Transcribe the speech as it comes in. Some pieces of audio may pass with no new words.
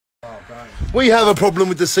We have a problem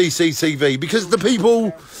with the CCTV because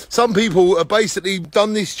some people have basically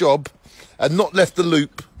done this job and not left the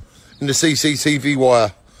loop in the CCTV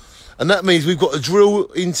wire. And that means we've got to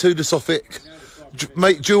drill into the soffit,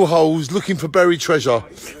 make drill holes looking for buried treasure.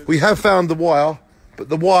 We have found the wire, but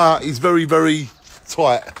the wire is very, very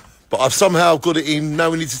tight. But I've somehow got it in.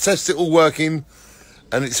 Now we need to test it all working.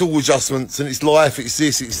 And it's all adjustments, and it's life, it's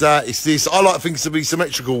this, it's that, it's this. I like things to be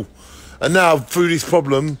symmetrical. And now, through this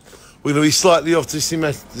problem, we're going to be slightly off to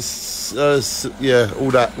yeah,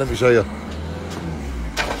 all that. Let me show you.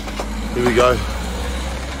 Here we go.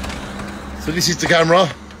 So this is the camera.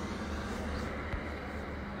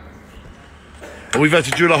 And we've had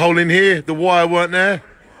to drill a hole in here. The wire weren't there.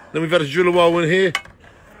 Then we've had to drill a hole in here.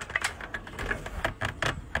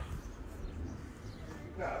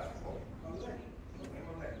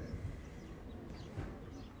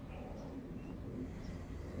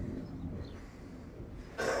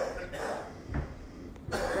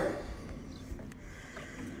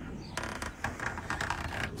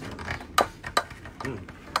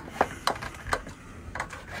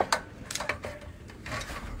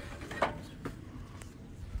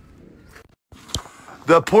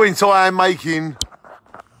 The point I am making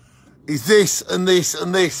is this and this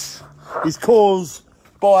and this is caused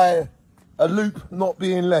by a loop not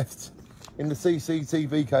being left in the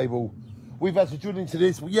CCTV cable. We've had to drill into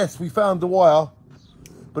this. Well, yes, we found the wire,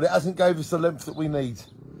 but it hasn't gave us the length that we need.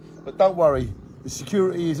 But don't worry, the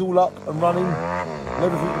security is all up and running and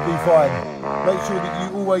everything will be fine. Make sure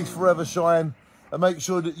that you always forever shine and make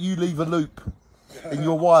sure that you leave a loop in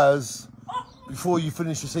your wires before you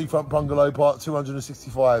finish the Seafront Bungalow Part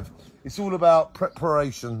 265. It's all about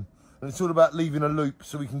preparation and it's all about leaving a loop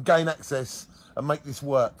so we can gain access and make this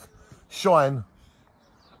work. Shine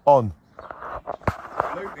on.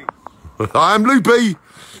 Loopy. I'm Loopy.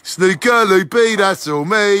 Snooker Loopy, that's all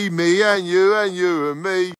me and you and me.